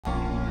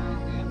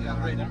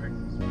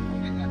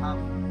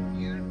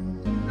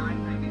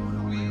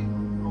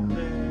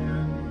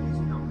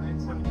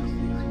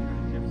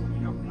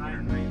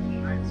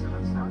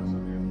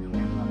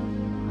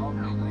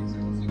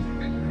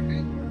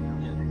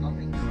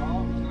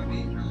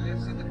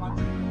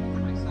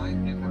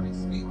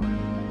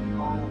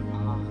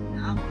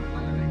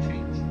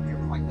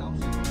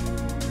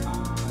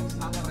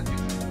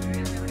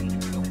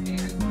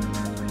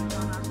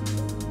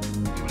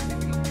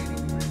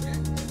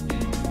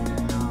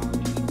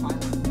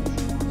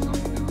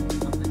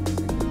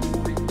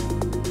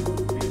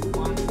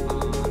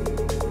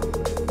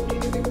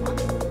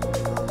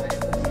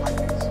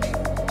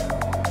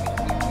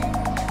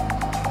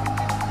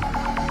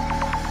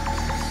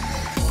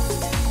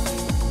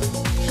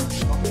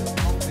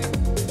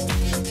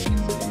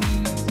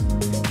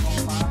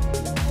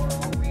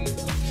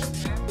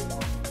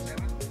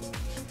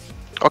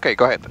Okay,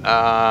 go ahead.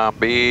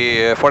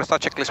 Before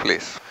start checklist,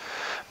 please.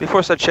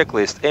 Before start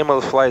checklist,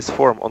 AML flights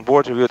form on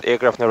board reviewed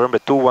aircraft November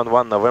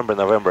 211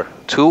 November.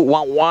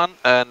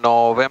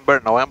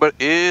 211 November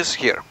is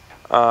here.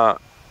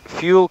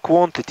 Fuel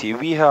quantity,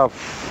 we have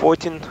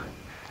 14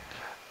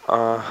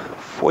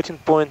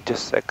 point a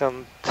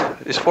second.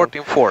 It's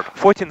 14.4.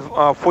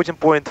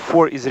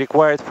 14.4 is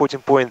required,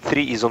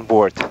 14.3 is on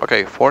board.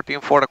 Okay,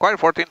 14.4 required,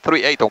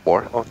 14.38 on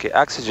board. Okay,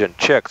 oxygen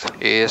checked.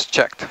 Is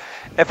checked.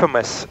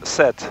 FMS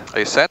set.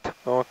 Is set.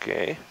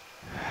 Okay.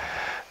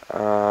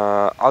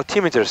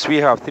 Altimeters, we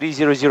have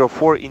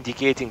 3004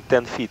 indicating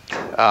 10 feet.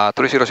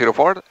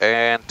 3004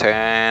 and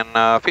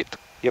 10 feet.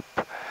 Yep.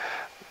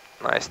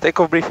 Nice.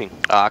 Takeoff briefing.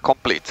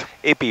 Complete.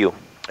 APU.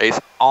 Is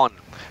on.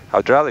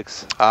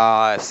 Hydraulics.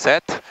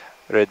 Set.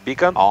 Red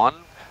beacon. On.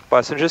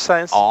 Passenger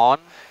signs. On.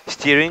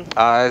 Steering.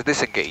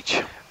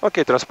 Disengage.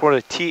 Okay,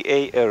 transporter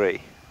TA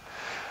array.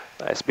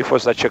 Nice. Before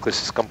that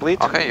checklist is complete.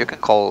 Okay, you can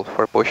call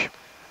for push.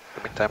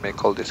 In the meantime, I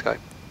call this guy.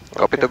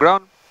 Copy to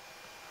ground.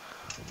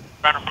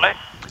 Ground flight.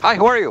 Hi,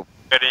 how are you?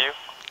 Good, and you?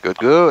 Good,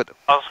 good.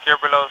 I'll secure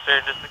below,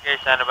 sir. Just in case,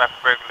 stand back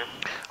for brake release.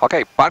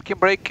 Okay, parking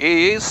brake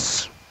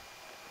is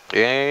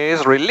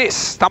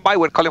released. Stand by,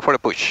 we're calling for a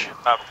push.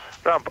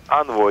 Ramp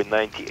Envoy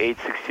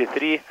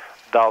 9863,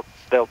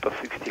 Delta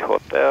 60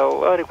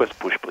 Hotel. Request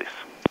push, please.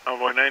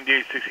 Envoy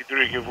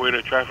 9863, give way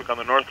to traffic on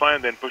the north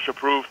line, then push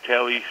approved,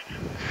 tail east.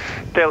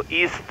 Tail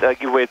east,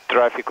 give way to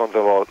traffic on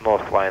the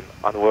north line.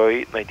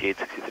 Envoy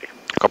 9863.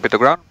 Copy to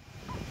ground.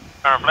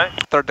 Ground flight.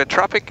 Start the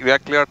traffic, we are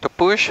clear to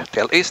push,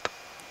 tail east.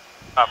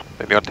 Up.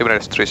 The new altimeter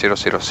is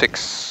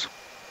 3006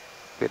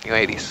 with new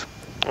 80s.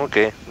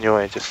 Okay, new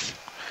 80s.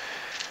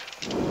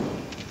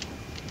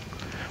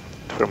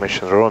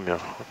 Information Romeo,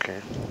 okay.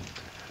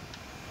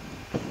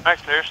 Alright,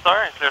 clear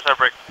star and clear star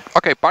brake.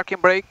 Okay, parking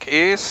brake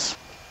is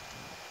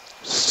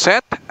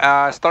set,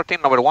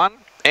 starting number 1,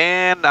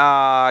 and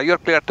you're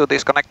clear to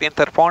disconnect the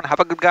interphone. Have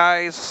a good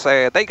day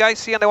guys,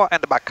 see you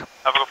in the back.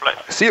 Have a good flight.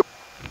 See you.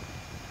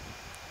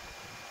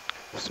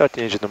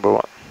 Starting engine number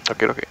 1.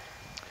 Okay, okay.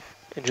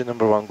 Engine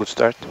number 1, good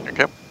start.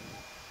 Okay. I'm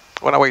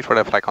gonna wait for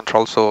the flight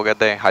control to get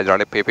the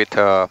hydraulic pivot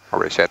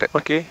reset it.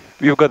 Okay,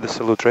 you've got the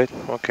salute, right?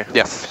 Okay.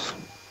 Yes.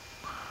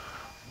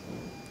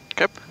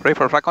 Okay, ready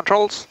for flight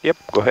controls? Yep,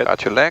 go ahead.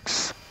 Got your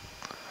legs.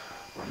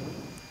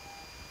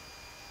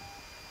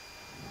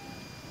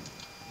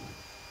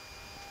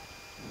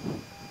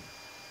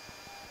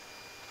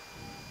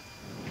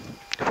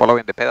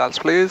 Following the pedals,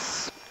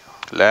 please.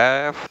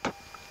 Left,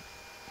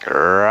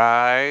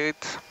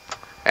 right,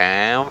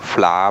 and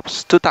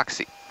flaps to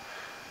taxi.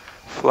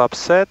 Flap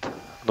set,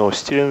 no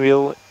steering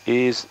wheel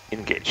is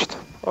engaged.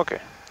 Okay.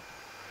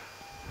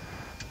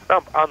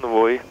 Ramp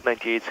Envoy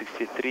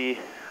 9863,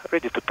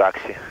 ready to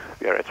taxi.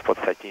 We are at spot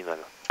 13.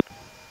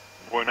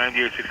 Envoy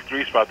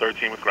 9863, spot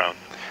 13 with ground.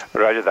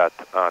 Roger that.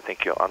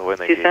 Thank you. Envoy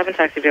 27,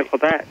 taxi vehicle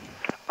back.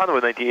 Envoy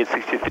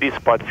 9863,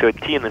 spot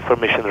 13,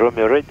 information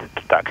Romeo, ready to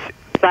taxi.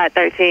 Spot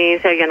 13,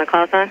 say again the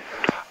call sign.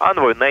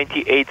 Envoy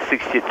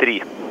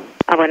 9863.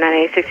 Envoy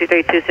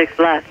 9863, 26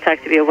 left,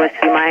 taxi via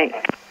Whiskey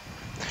Mike.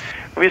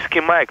 Whiskey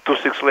Mike,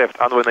 26 left,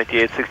 Envoy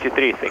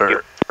 9863, thank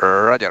you.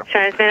 Roger.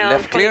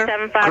 Left clear.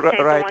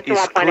 Right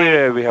is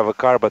clear, we have a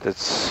car, but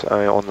it's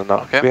on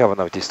enough. Okay. We have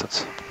enough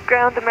distance.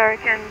 Ground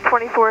American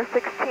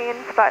 2416,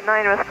 spot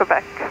 9 with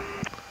Quebec.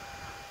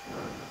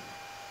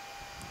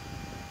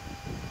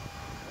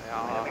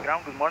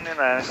 Ground, good morning.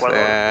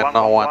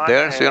 No one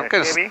there, so you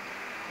can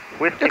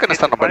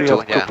start number 2.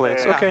 Two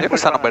planes, okay. You can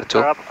start number 2.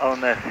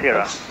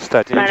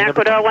 Start engine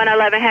number 2.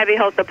 111 heavy,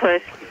 hold the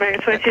push.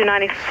 American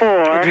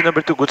 2294. Engine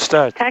number 2, good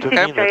start. Taxi 2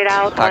 minutes. straight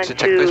out Taxi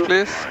checklist,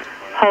 please.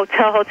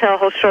 Hotel,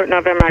 hold short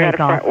November. I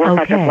got to work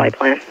out your flight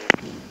plan.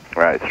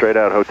 Right, straight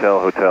out hotel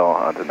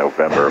onto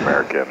November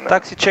American.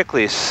 Taxi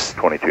checklist.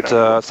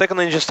 2294. Second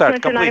engine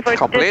start, complete.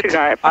 Complete.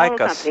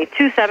 ICAS.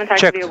 27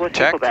 taxi Checked. via Whiskey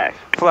Checked. Quebec.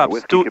 Flaps,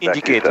 Whiskey 2 Quebec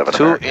indicated. 27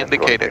 2 American,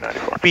 indicated.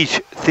 2294.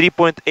 Pitch,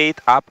 3.8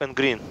 up and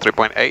green.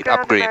 3.8 Ground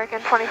up green. American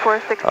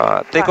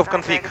 2416, takeoff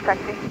spot 9 config.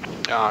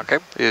 taxi. Okay,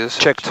 is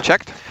Checked.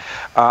 Checked.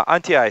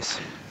 Anti-ice.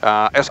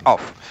 Is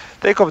off.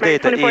 Takeoff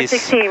data is...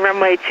 2416,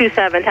 runway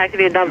 27, taxi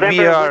via November,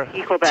 We are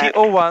Whiskey Quebec.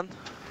 TO1,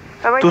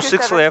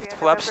 26 left,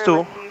 flaps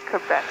 2.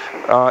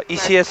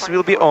 ECS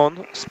will be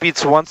on,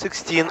 speeds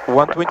 116,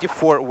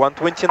 124,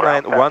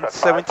 129,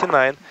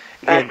 179,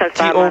 again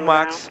TO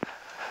max,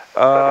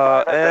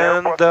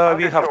 and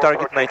we have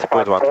target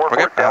 90.1.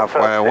 Okay, I have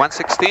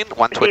 116,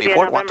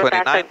 124,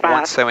 129,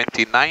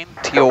 179,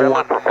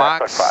 TO1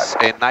 max,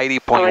 and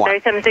 90.1.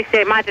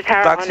 3768, Mazda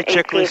Tower Taxi on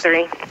checklist.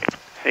 18.3.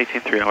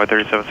 18.3, Envoy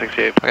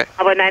 3768. Okay.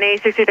 About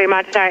 9863,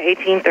 Mazda Tower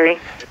 18.3.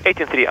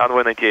 18.3,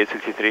 Envoy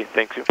 9863,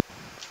 thank you.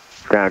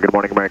 Good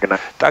morning, American.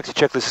 Taxi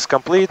checklist is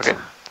complete. Okay.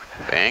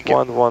 Thank you.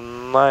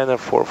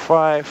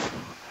 119.45.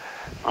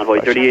 Envoy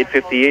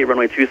 3858,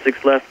 runway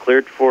 26 left,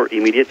 cleared for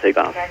immediate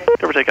takeoff. Clear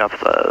for takeoff,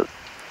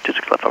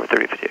 26 left, Envoy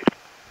 3858.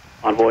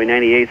 Envoy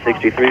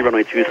 9863,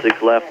 runway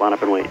 26 left, line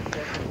up and wait.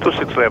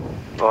 26 left,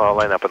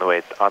 line up and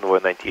wait, Envoy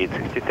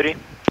 9863.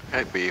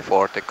 Okay,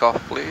 before takeoff,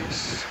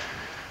 please.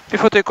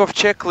 Before takeoff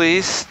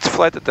checklist,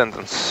 flight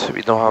attendants.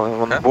 We don't have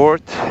them on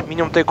board.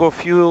 Minimum takeoff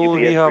fuel,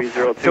 we have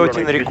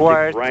 13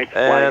 required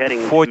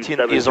and 14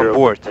 is on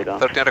board.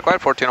 13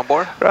 required, 14 on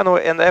board.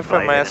 Runway and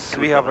FMS,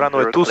 we have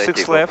runway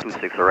 26 left.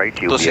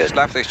 26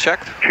 left is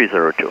checked.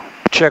 302.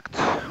 Checked.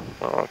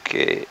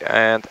 Okay,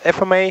 and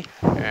FMA?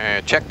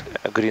 Checked.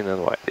 Green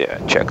and white, yeah,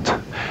 checked.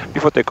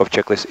 Before takeoff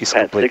checklist is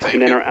At complete.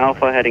 16 enter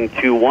Alpha, heading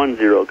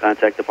 210,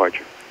 contact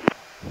departure.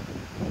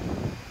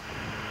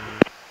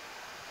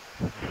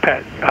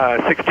 Pat,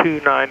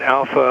 629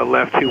 Alpha,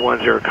 left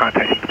 210,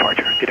 contacting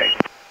departure. Good day.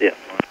 Yeah.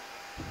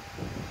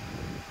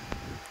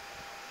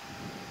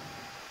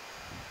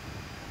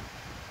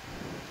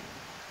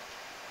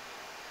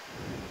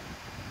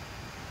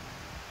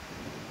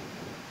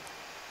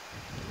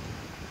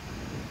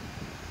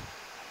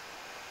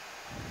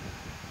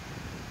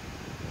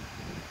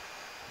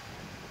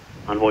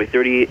 Envoy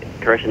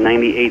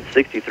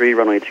 9863,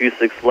 runway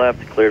 26 left,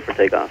 cleared for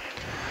takeoff.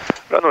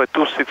 Runway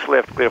 26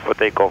 left, clear for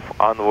takeoff,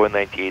 Envoy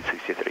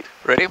 9863.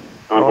 Ready?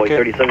 Envoy Okay.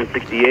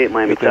 3768,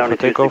 Miami Clear Tower, for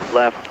 26 takeoff.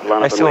 left,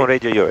 line I up still on and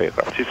wait. radio your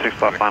aircraft.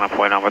 26 left, line up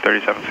point, Envoy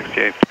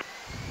 3768.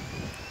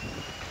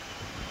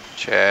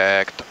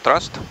 Checked.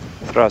 Thrust.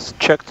 Thrust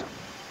checked.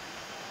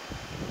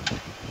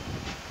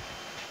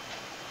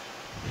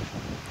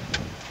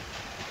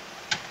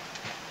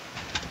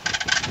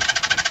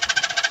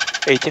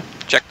 $80.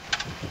 Checked.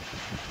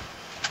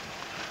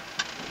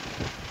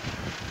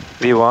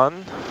 V1.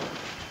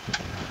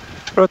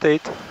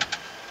 Rotate.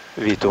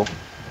 V2.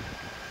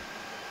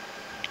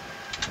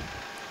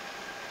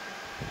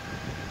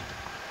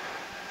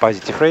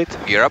 Positive rate.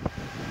 Gear up.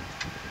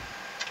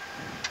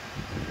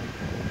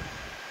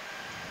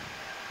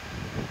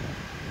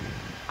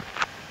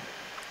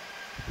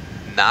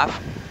 Nav.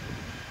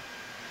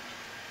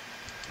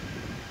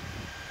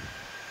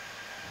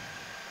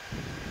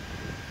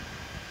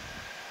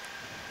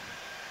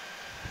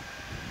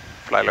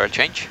 Fly level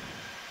change.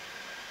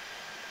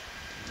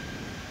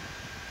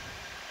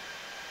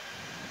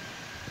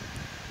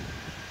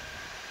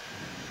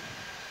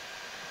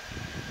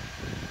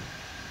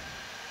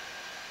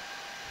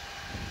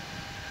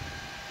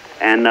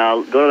 And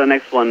go to the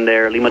next one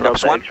there, Lima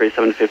Flaps Delta one. X-ray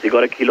 750.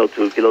 Go to Kilo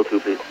 2,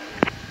 please.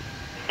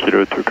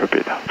 Kilo 2, copy.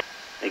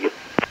 Thank you.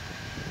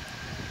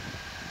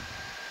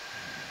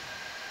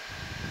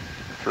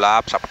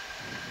 Flaps up.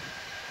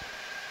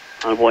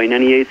 Envoy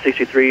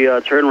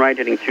 9863, turn right,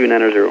 heading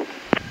 290.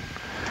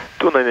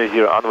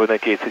 290, Envoy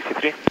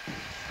 9863.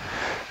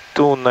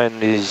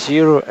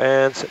 290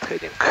 and set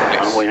heading.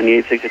 Envoy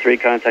 9863,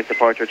 contact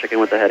departure, check in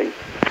with the heading.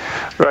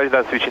 Right,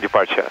 that's switching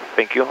departure.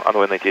 Thank you,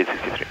 Envoy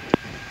 9863.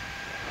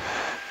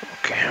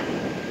 Okay.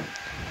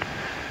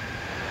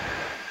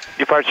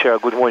 Departure,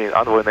 good morning,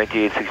 Envoy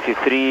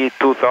 9863,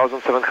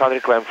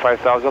 2700, climb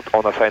 5000,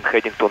 on assigned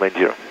heading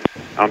 290.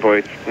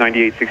 Envoy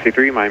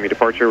 9863, Miami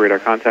departure, radar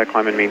contact,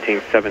 climb and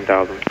maintain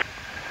 7000.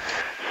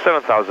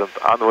 7000,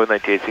 Envoy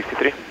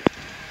 9863.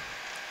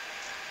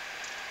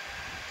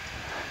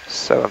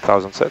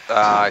 7,000 set.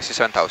 I see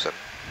 7,000.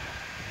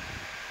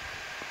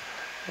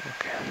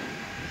 Okay.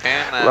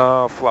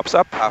 And Flaps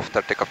up.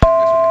 after takeoff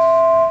checklist, please.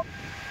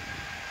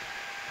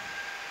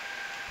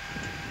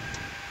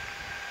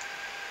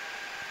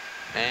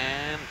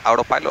 And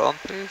autopilot on,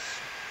 please.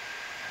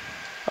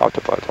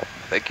 Autopilot on.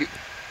 Thank you.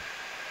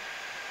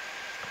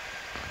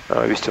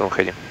 We're still on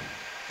heading.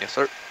 Yes,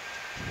 sir.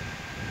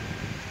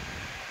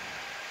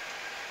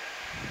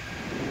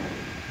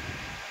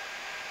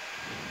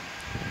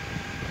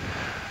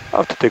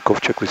 After takeoff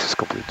checklist is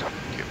complete.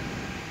 Thank you.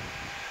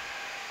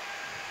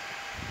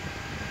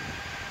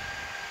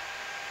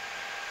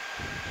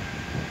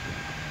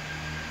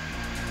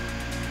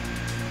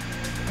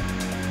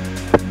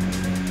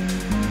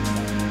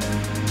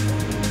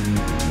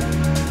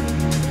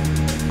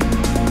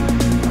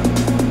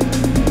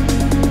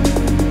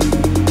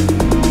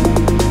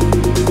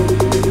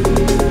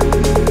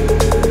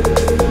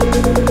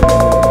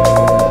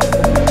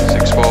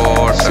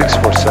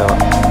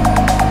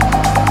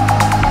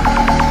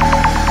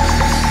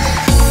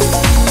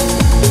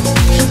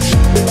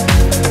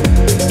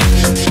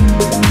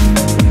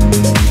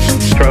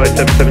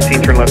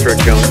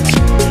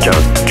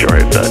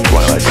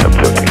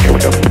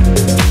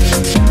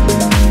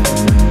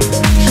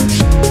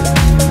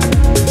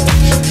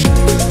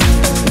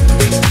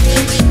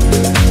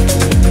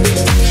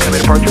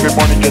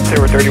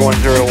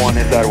 03101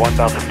 is at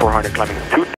 1,400, climbing 2.